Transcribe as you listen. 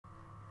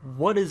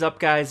What is up,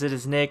 guys? It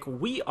is Nick.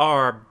 We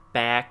are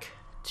back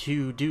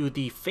to do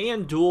the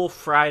Fanduel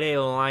Friday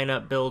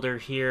lineup builder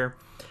here.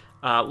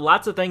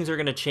 Lots of things are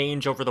going to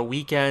change over the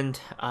weekend.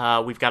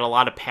 We've got a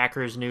lot of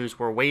Packers news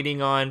we're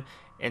waiting on,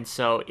 and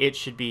so it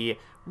should be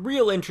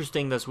real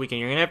interesting this weekend.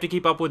 You're going to have to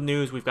keep up with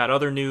news. We've got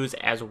other news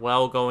as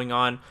well going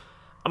on.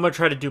 I'm going to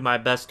try to do my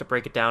best to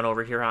break it down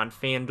over here on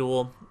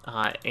Fanduel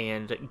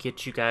and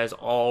get you guys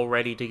all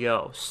ready to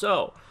go.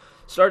 So,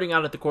 starting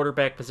out at the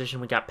quarterback position,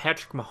 we got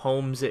Patrick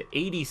Mahomes at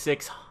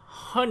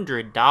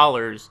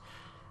 $8,600. If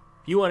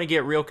you want to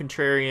get real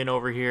contrarian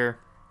over here,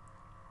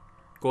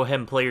 go ahead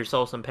and play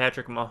yourself some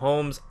Patrick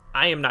Mahomes.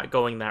 I am not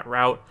going that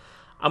route.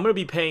 I'm going to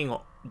be paying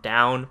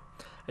down.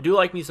 I do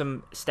like me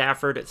some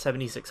Stafford at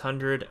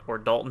 $7,600 or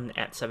Dalton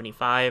at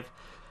 $75.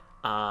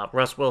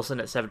 Russ Wilson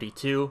at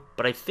 72,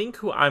 but I think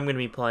who I'm going to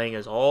be playing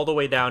is all the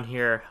way down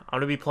here. I'm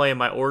going to be playing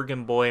my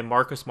Oregon boy,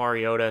 Marcus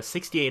Mariota,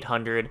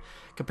 6,800.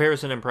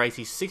 Comparison in price,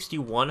 he's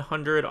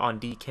 6,100 on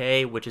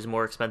DK, which is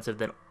more expensive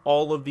than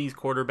all of these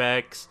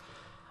quarterbacks.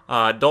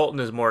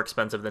 Dalton is more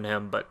expensive than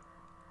him, but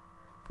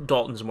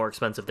Dalton's more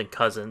expensive than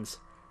Cousins,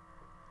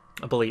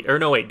 I believe. Or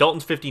no, wait,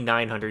 Dalton's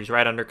 5,900. He's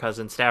right under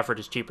Cousins. Stafford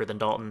is cheaper than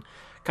Dalton.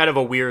 Kind of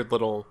a weird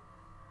little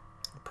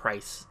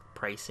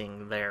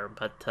pricing there,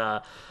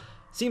 but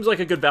seems like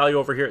a good value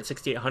over here at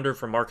 6,800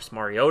 for Marcus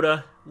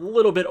Mariota. A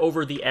little bit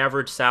over the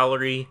average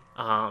salary,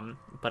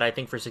 but I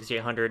think for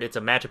 6,800, it's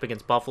a matchup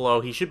against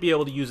Buffalo. He should be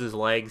able to use his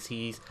legs.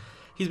 He's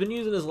been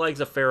using his legs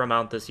a fair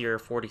amount this year,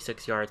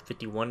 46 yards,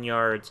 51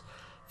 yards,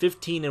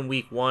 15 in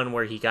week 1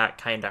 where he got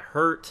kind of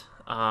hurt,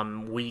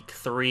 week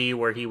 3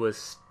 where he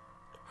was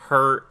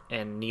hurt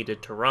and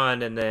needed to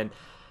run, and then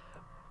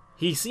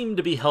he seemed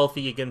to be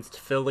healthy against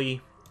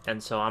Philly,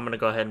 and so I'm going to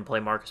go ahead and play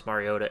Marcus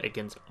Mariota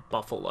against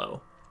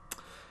Buffalo.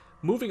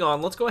 Moving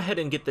on, let's go ahead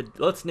and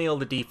let's nail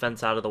the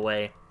defense out of the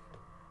way.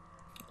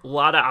 A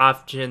lot of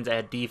options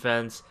at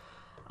defense.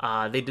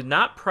 They did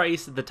not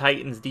price the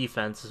Titans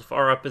defense as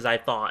far up as I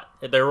thought.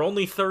 They're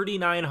only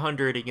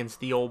 3,900 against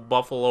the old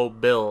Buffalo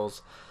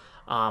Bills.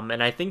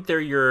 And I think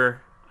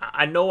they're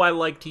I know I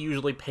like to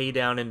usually pay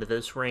down into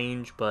this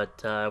range,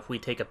 but if we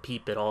take a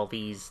peep at all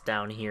these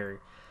down here,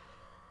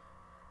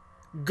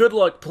 good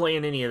luck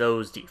playing any of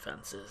those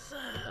defenses.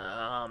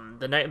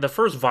 The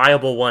first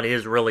viable one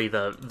is really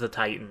the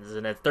Titans,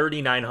 and at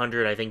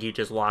 3,900, I think you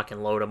just lock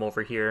and load them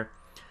over here.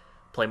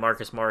 Play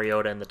Marcus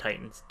Mariota and the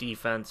Titans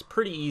defense,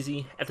 pretty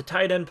easy. At the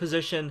tight end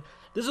position,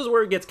 this is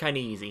where it gets kind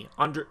of easy,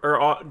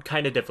 or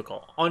kind of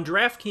difficult. On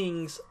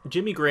DraftKings,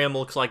 Jimmy Graham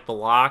looks like the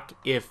lock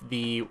if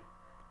the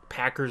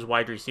Packers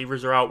wide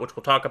receivers are out, which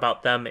we'll talk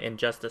about them in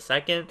just a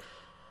second.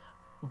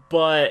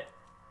 But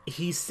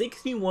he's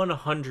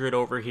 6,100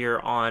 over here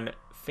on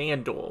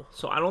FanDuel,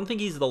 so I don't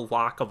think he's the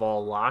lock of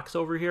all locks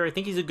over here. I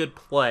think he's a good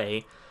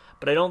play,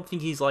 but I don't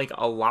think he's like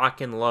a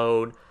lock and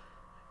load,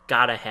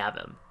 gotta have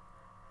him.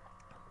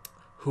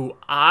 Who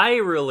I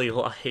really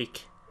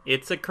like,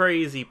 it's a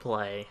crazy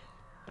play,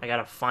 I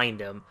gotta find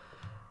him,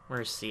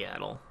 where's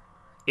Seattle,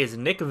 is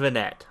Nick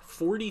Vannett,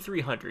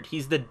 4,300.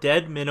 He's the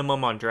dead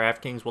minimum on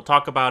DraftKings. We'll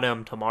talk about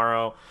him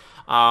tomorrow.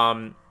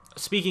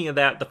 Speaking of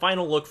that, the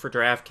final look for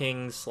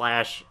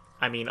DraftKings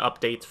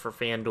updates for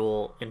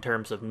FanDuel in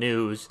terms of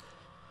news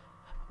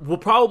will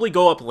probably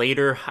go up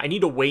later. I need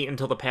to wait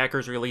until the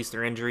Packers release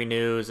their injury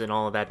news and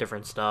all of that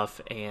different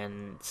stuff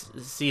and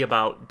see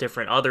about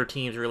different other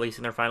teams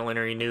releasing their final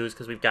injury news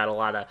because we've got a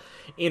lot of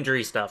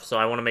injury stuff, so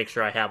I want to make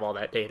sure I have all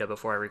that data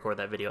before I record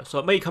that video. So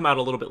it may come out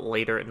a little bit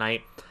later at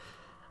night.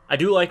 I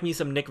do like me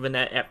some Nick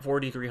Vannett at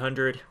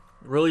 4,300.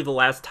 Really the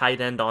last tight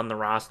end on the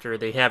roster.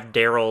 They have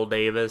Darrell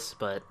Davis,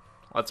 but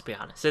let's be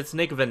honest, it's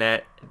Nick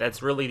Vannett.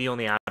 That's really the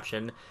only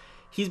option.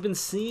 He's been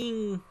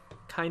seeing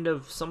kind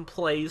of some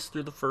plays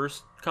through the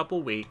first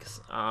couple weeks.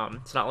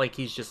 It's not like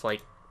he's just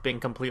like been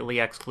completely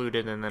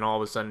excluded and then all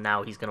of a sudden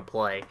now he's going to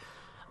play.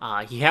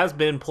 He has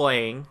been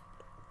playing,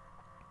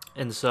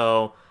 and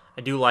so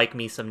I do like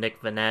me some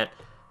Nick Vannett.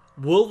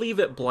 We'll leave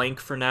it blank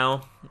for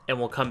now, and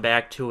we'll come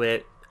back to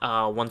it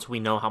once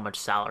we know how much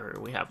salary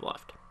we have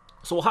left.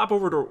 So we'll hop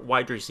over to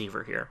wide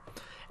receiver here,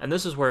 and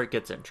this is where it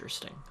gets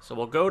interesting. So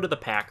we'll go to the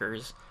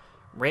Packers.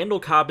 Randall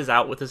Cobb is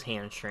out with his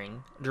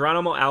hamstring.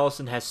 Geronimo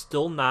Allison has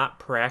still not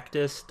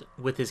practiced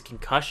with his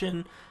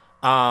concussion.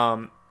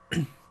 They're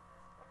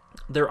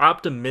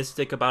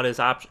optimistic about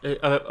his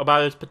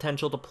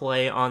potential to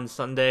play on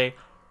Sunday,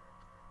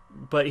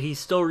 but he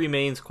still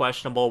remains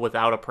questionable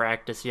without a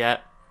practice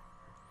yet.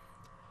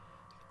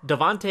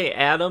 Davante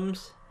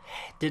Adams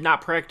did not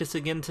practice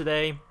again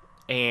today,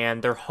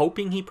 and they're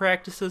hoping he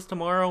practices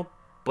tomorrow,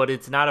 but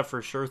it's not a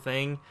for sure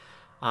thing.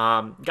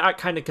 Got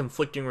kind of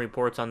conflicting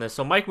reports on this.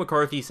 So Mike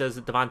McCarthy says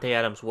that Davante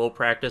Adams will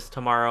practice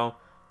tomorrow,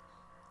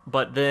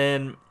 but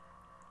then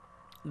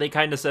they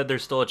kind of said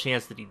there's still a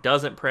chance that he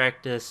doesn't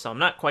practice, so I'm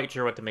not quite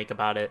sure what to make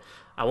about it.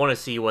 I want to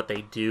see what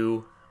they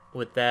do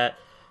with that.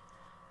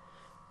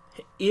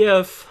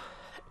 If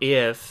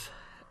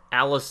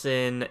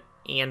Allison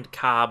and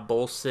Cobb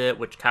both sit,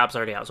 which Cobb's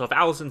already out. So if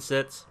Allison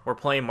sits, we're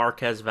playing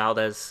Marquez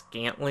Valdez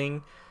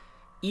Scantling.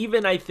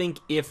 even I think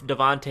if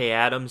Devontae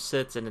Adams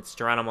sits and it's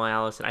Geronimo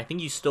Allison, I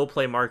think you still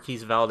play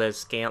Marquise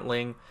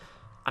Valdez-Scantling.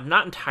 I'm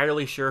not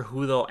entirely sure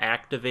who they'll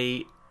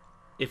activate,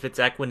 if it's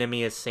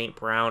Equinemius St.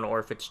 Brown or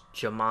if it's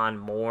Jamon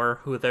Moore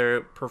who they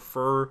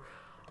prefer.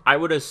 I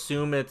would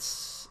assume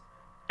it's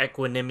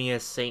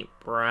Equinemius St.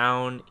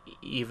 Brown.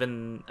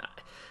 Even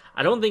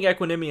I don't think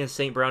Equinemius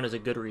St. Brown is a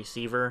good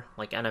receiver,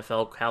 like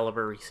NFL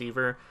caliber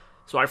receiver.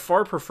 So I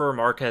far prefer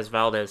Marquez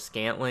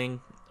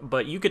Valdez-Scantling.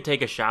 But you could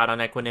take a shot on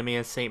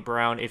Equinemius St.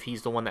 Brown if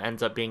he's the one that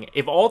ends up being...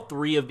 If all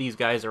three of these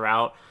guys are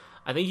out,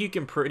 I think you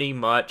can pretty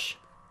much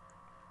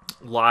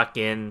lock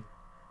in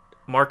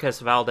Marquez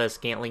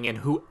Valdez-Scantling and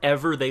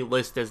whoever they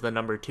list as the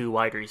number 2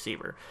 wide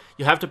receiver.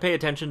 You have to pay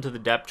attention to the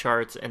depth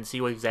charts and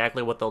see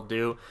exactly what they'll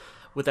do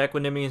with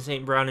Equinemius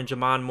St. Brown and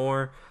Jamon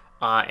Moore.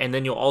 And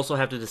then you'll also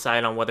have to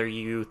decide on whether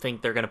you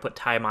think they're going to put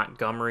Ty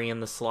Montgomery in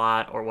the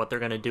slot or what they're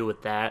going to do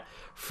with that.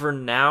 For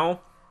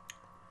now,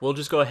 we'll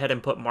just go ahead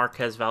and put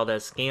Marquez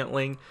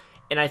Valdez-Scantling.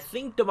 And I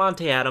think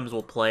Devontae Adams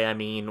will play. I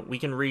mean, we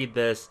can read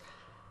this.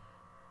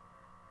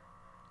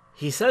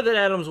 He said that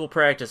Adams will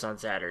practice on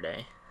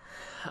Saturday.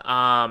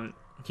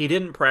 He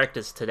didn't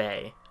practice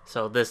today.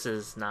 So this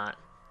doesn't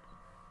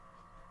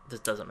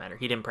matter.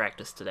 He didn't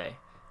practice today.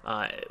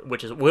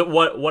 Which is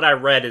what I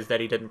read is that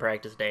he didn't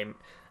practice today.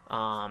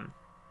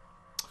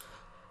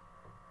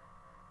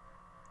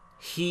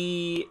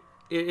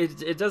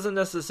 It doesn't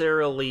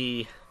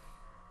necessarily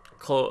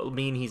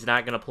mean he's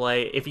not going to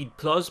play. If he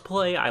does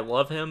play, I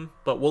love him,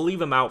 but we'll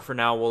leave him out for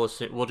now. We'll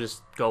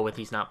just go with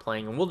he's not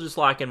playing, and we'll just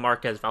lock in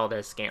Marquez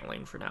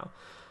Valdez-Scantling for now.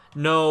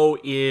 No,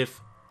 if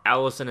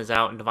Allison is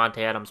out and Devontae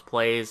Adams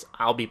plays,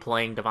 I'll be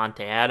playing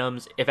Devontae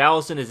Adams. If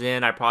Allison is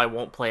in, I probably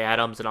won't play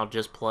Adams, and I'll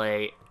just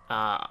play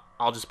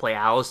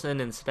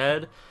Allison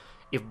instead.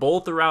 If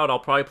both are out, I'll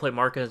probably play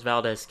Marquez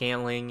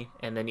Valdez-Scantling,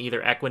 and then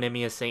either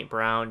Equinemius St.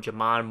 Brown,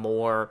 Jamon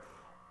Moore,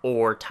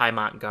 or Ty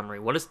Montgomery.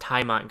 What is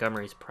Ty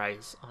Montgomery's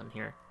price on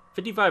here?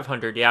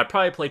 $5,500. Yeah, I'd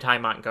probably play Ty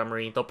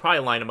Montgomery. They'll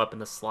probably line him up in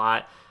the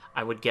slot,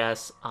 I would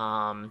guess.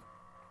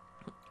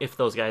 If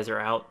those guys are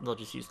out, they'll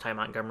just use Ty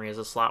Montgomery as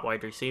a slot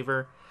wide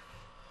receiver.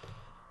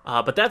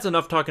 But that's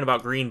enough talking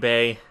about Green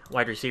Bay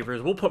wide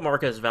receivers. We'll put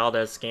Marquez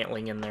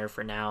Valdez-Scantling in there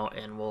for now,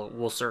 and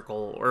we'll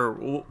circle,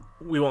 or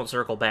we won't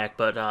circle back,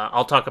 but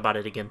I'll talk about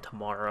it again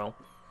tomorrow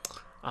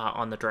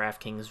on the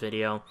DraftKings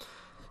video.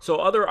 So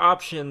other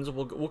options,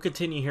 we'll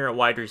continue here at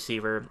wide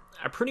receiver.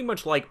 I pretty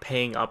much like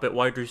paying up at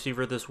wide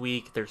receiver this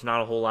week. There's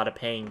not a whole lot of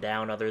paying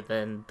down other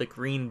than the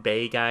Green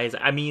Bay guys.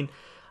 I mean,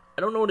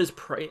 I don't know what his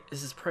price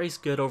is. His price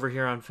good over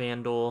here on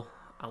Fanduel?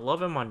 I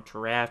love him on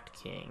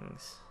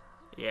DraftKings.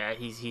 Yeah,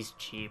 he's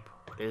cheap.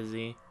 What is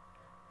he?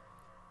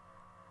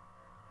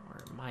 Or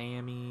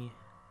Miami.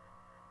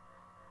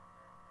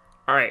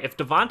 All right, if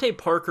Devontae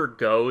Parker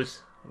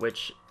goes,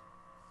 which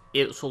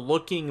it's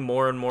looking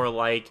more and more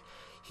like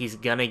he's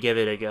gonna give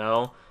it a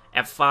go.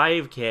 At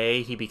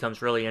 $5K, he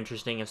becomes really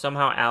interesting. If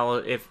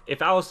somehow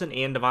if Allison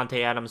and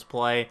Devontae Adams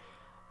play,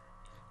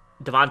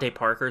 Devontae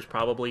Parker is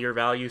probably your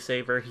value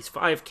saver. He's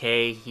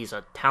 $5K. He's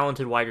a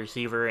talented wide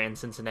receiver, and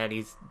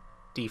Cincinnati's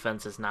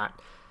defense is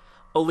not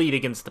elite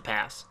against the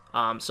pass.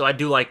 So I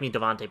do like me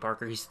Devontae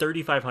Parker. He's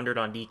 $3,500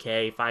 on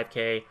DK,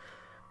 $5K,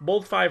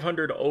 both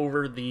 $500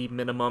 over the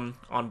minimum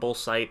on both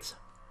sites.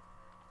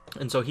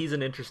 And so he's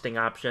an interesting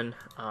option.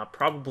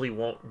 Probably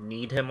won't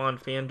need him on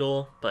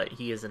FanDuel, but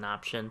he is an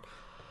option.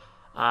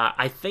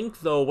 I think,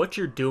 though, what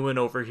you're doing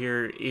over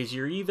here is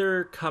you're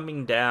either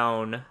coming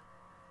down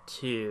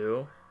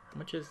to...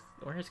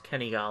 Where's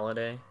Kenny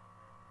Golladay?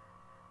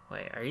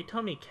 Wait, are you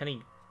telling me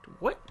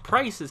what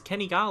price is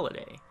Kenny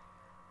Golladay?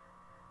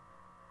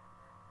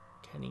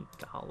 Kenny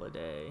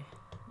Golladay.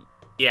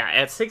 Yeah,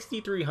 at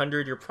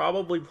 $6,300, you're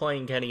probably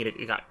playing Kenny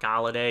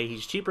Golladay.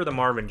 He's cheaper than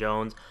Marvin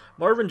Jones.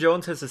 Marvin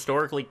Jones has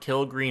historically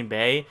killed Green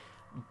Bay,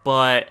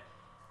 but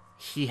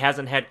he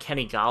hasn't had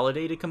Kenny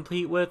Golladay to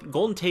compete with.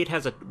 Golden Tate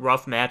has a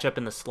rough matchup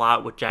in the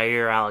slot with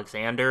Jair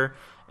Alexander,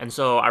 and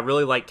so I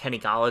really like Kenny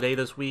Golladay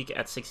this week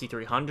at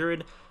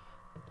 $6,300.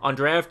 On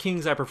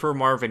DraftKings, I prefer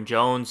Marvin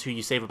Jones, who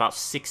you save about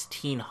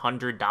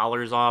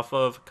 $1,600 off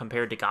of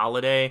compared to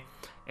Golladay,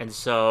 and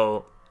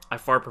so I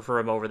far prefer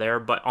him over there.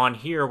 But on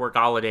here, where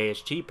Golladay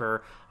is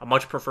cheaper, I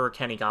much prefer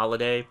Kenny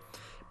Golladay.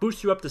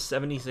 Boosts you up to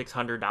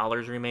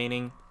 $7,600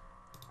 remaining.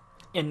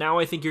 And now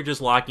I think you're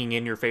just locking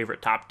in your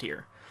favorite top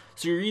tier.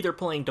 So you're either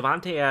playing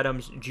Devontae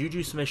Adams,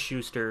 Juju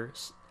Smith-Schuster,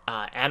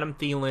 Adam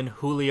Thielen,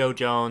 Julio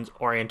Jones,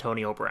 or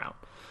Antonio Brown.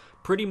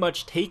 Pretty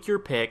much take your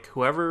pick,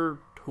 whoever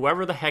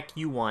the heck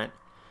you want.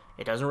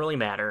 It doesn't really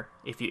matter.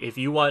 If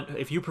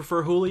you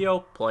prefer Julio,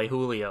 play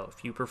Julio.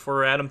 If you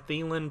prefer Adam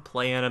Thielen,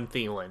 play Adam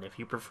Thielen. If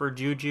you prefer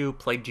Juju,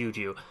 play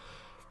Juju.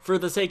 For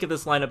the sake of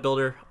this lineup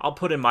builder, I'll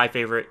put in my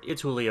favorite.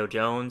 It's Julio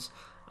Jones.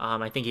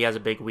 I think he has a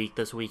big week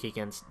this week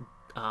against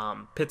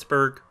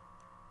Pittsburgh.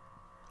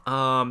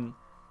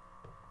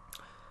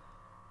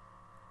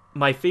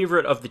 My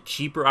favorite of the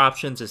cheaper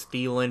options is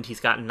Thielen. He's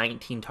got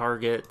 19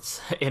 targets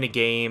in a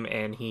game,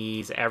 and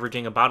he's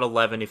averaging about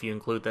 11 if you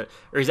include the,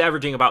 or he's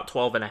averaging about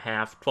 12 and a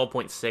half,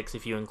 12.6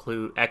 if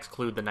you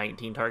exclude the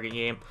 19 target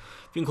game.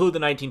 If you include the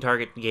 19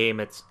 target game,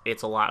 it's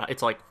a lot.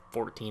 It's like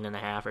 14 and a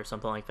half or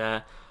something like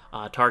that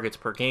targets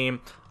per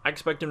game. I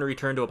expect him to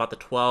return to about the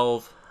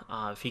 12.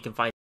 If he can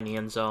find the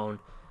end zone,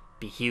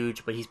 be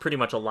huge. But he's pretty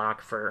much a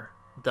lock for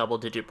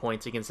double-digit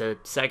points against a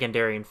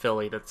secondary in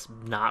Philly that's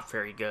not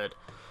very good.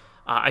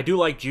 I do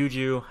like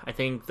Juju. I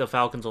think the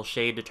Falcons will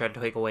shade to try to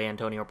take away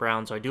Antonio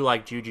Brown, so I do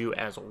like Juju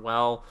as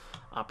well.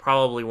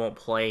 Probably won't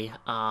play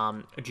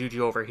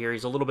Juju over here.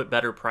 He's a little bit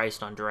better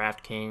priced on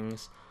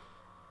DraftKings.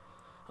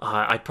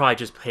 I'd probably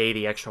just pay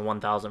the extra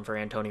 $1,000 for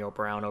Antonio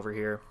Brown over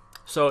here.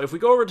 So if we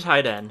go over to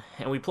tight end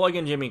and we plug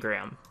in Jimmy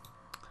Graham,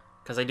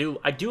 because I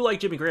do like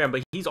Jimmy Graham,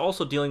 but he's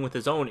also dealing with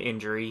his own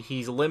injury.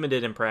 He's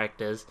limited in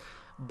practice,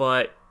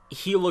 but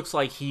he looks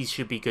like he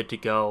should be good to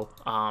go.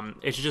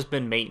 It's just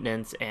been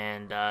maintenance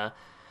and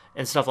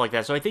stuff like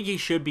that. So I think he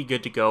should be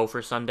good to go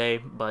for Sunday,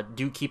 but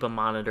do keep a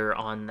monitor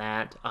on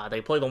that.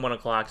 They play the 1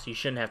 o'clock, so you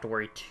shouldn't have to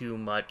worry too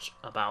much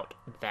about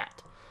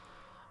that.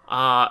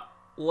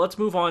 Let's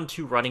move on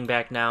to running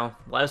back now.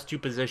 Last two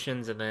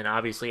positions, and then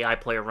obviously I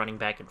play a running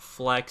back in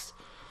flex.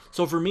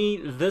 So for me,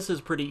 this is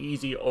pretty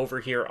easy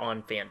over here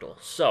on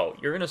Fanduel. So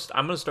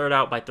I'm gonna start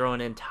out by throwing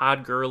in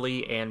Todd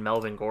Gurley and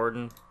Melvin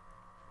Gordon.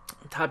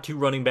 Top two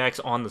running backs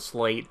on the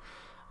slate.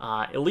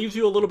 It leaves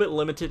you a little bit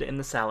limited in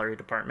the salary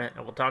department,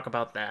 and we'll talk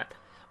about that.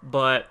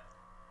 But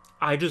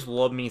I just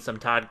love me some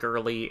Todd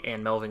Gurley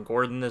and Melvin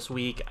Gordon this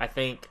week. I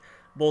think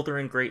both are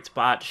in great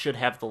spots, should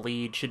have the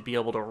lead, should be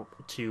able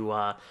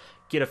to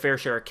get a fair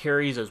share of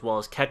carries as well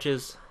as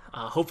catches.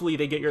 Hopefully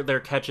they get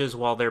their catches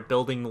while they're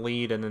building the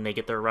lead, and then they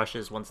get their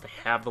rushes once they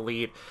have the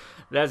lead.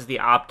 That's the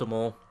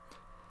optimal.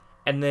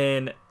 And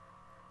then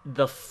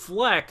the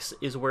flex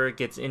is where it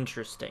gets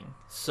interesting.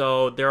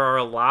 So there are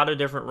a lot of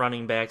different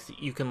running backs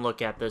that you can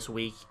look at this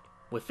week.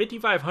 With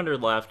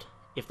 5,500 left,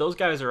 if those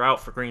guys are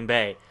out for Green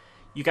Bay,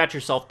 you got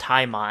yourself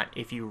Ty Mont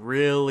if you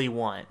really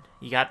want.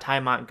 You got Ty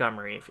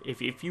Montgomery.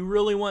 If you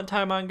really want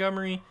Ty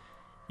Montgomery,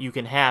 you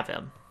can have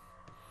him.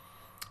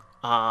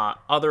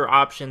 Other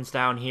options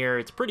down here,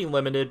 it's pretty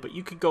limited, but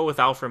you could go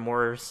with Alfred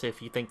Morris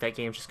if you think that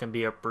game's just going to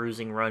be a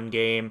bruising run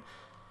game.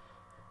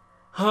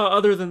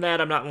 Other than that,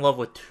 I'm not in love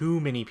with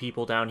too many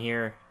people down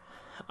here.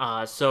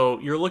 So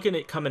you're looking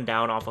at coming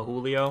down off of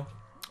Julio.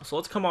 So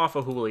let's come off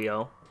of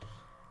Julio,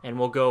 and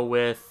we'll go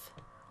with,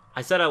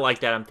 I said I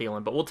liked Adam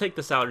Thielen, but we'll take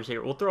the salaries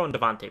here. We'll throw in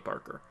Devontae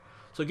Parker.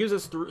 So it gives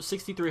us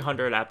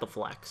 6,300 at the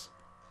flex.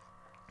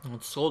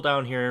 Let's scroll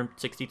down here,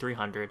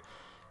 6,300.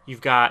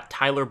 You've got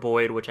Tyler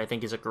Boyd, which I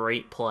think is a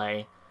great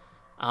play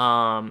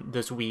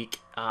this week.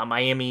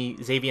 Miami,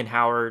 Xavier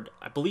Howard.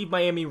 I believe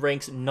Miami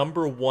ranks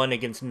number 1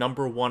 against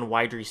number 1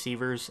 wide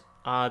receivers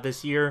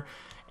this year.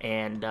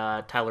 And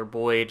Tyler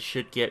Boyd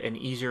should get an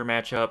easier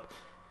matchup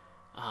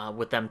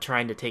with them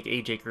trying to take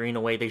A.J. Green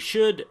away. They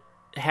should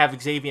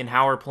have Xavier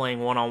Howard playing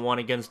one-on-one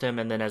against him,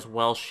 and then as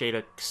well shade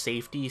a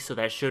safety, so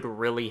that should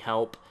really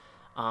help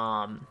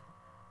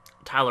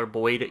Tyler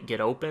Boyd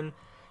get open.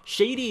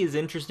 Shady is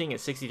interesting at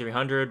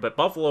 6,300, but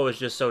Buffalo is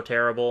just so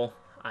terrible.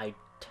 I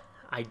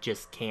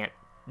just can't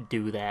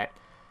do that.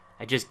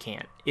 I just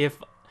can't.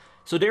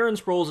 So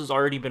Darren Sproles has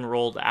already been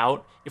rolled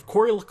out. If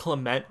Corey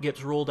Clement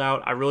gets ruled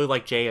out, I really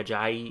like Jay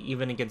Ajayi,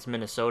 even against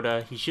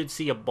Minnesota. He should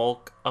see a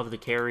bulk of the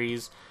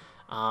carries.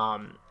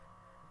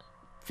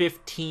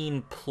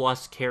 15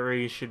 plus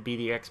carries should be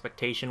the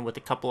expectation with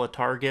a couple of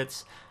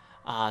targets.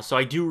 So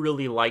I do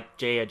really like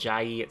Jay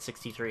Ajayi at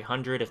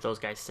 6,300 if those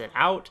guys sit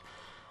out.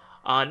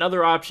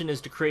 Another option is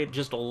to create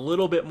just a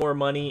little bit more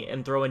money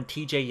and throw in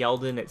TJ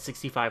Yeldon at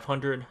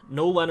 6,500.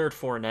 No Leonard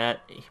Fournette,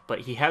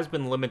 but he has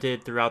been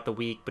limited throughout the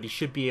week, but he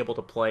should be able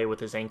to play with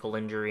his ankle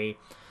injury.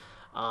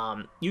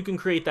 You can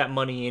create that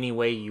money any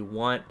way you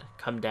want.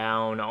 Come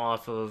down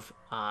off of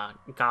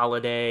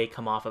Galladay,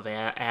 come off of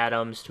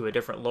Adams to a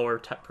different lower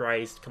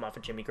price, come off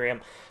of Jimmy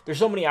Graham. There's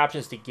so many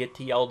options to get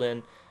to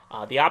Yeldon.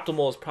 The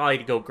optimal is probably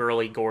to go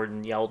Gurley,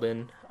 Gordon,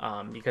 Yeldon,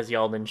 because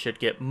Yeldon should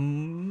get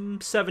 70%,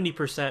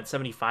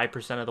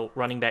 75% of the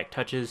running back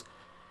touches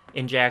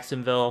in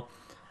Jacksonville.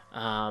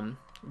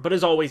 But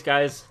as always,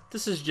 guys,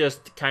 this is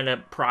just kind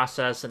of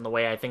process and the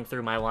way I think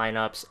through my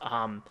lineups.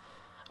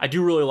 I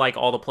do really like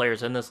all the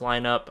players in this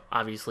lineup.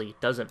 Obviously,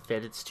 it doesn't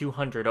fit. It's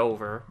 200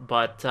 over,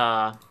 but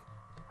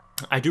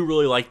I do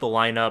really like the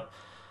lineup.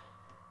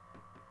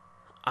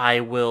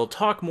 I will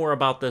talk more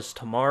about this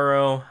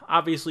tomorrow.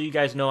 Obviously, you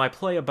guys know I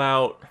play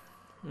about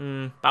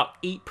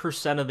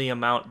 8% of the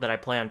amount that I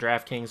play on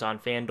DraftKings on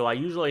FanDuel. I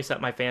usually set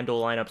my FanDuel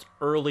lineups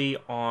early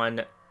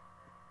on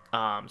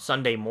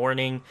Sunday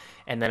morning,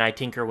 and then I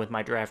tinker with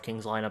my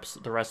DraftKings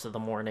lineups the rest of the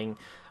morning,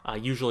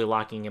 usually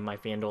locking in my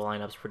FanDuel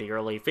lineups pretty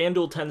early.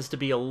 FanDuel tends to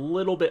be a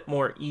little bit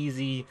more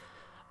easy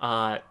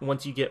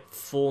once you get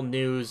full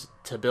news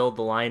to build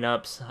the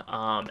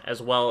lineups, as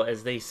well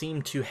as they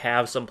seem to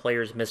have some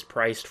players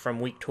mispriced from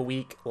week to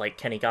week, like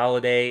Kenny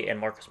Galladay and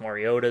Marcus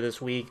Mariota this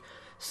week.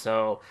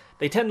 So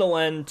they tend to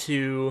lend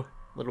to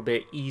a little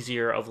bit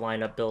easier of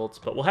lineup builds.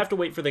 But we'll have to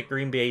wait for the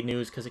Green Bay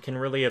news because it can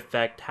really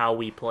affect how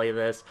we play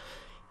this.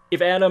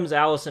 If Adams,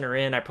 Allison are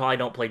in, I probably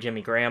don't play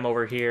Jimmy Graham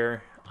over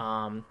here.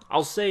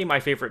 I'll say my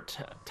favorite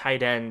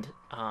tight end,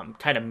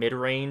 kind of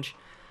mid-range.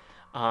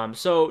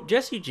 So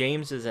Jesse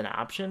James is an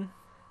option.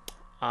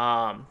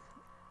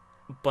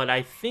 But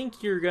I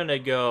think you're going to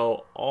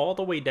go all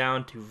the way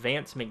down to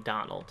Vance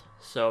McDonald.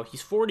 So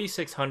he's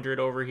 4,600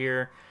 over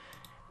here.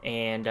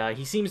 And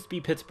he seems to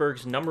be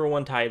Pittsburgh's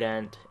 #1 tight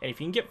end. And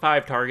if you can get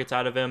 5 targets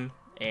out of him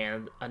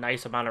and a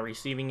nice amount of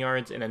receiving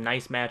yards in a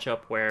nice matchup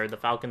where the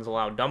Falcons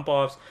allow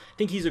dump-offs, I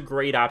think he's a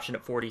great option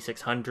at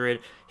 4,600.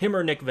 Him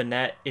or Nick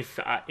Vannett.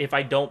 If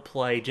I don't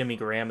play Jimmy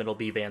Graham, it'll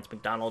be Vance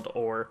McDonald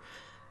or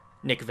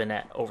Nick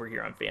Vannett over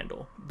here on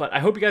Fanduel. But I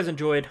hope you guys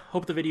enjoyed.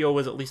 Hope the video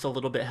was at least a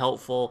little bit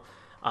helpful.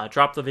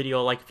 Drop the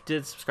video a like if you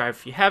did, subscribe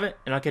if you haven't,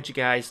 and I'll catch you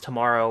guys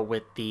tomorrow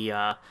with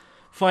the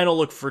final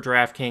look for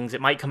DraftKings.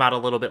 It might come out a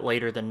little bit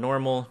later than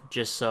normal,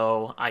 just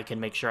so I can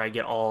make sure I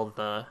get all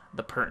the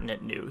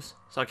pertinent news.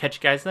 So I'll catch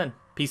you guys then.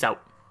 Peace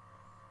out.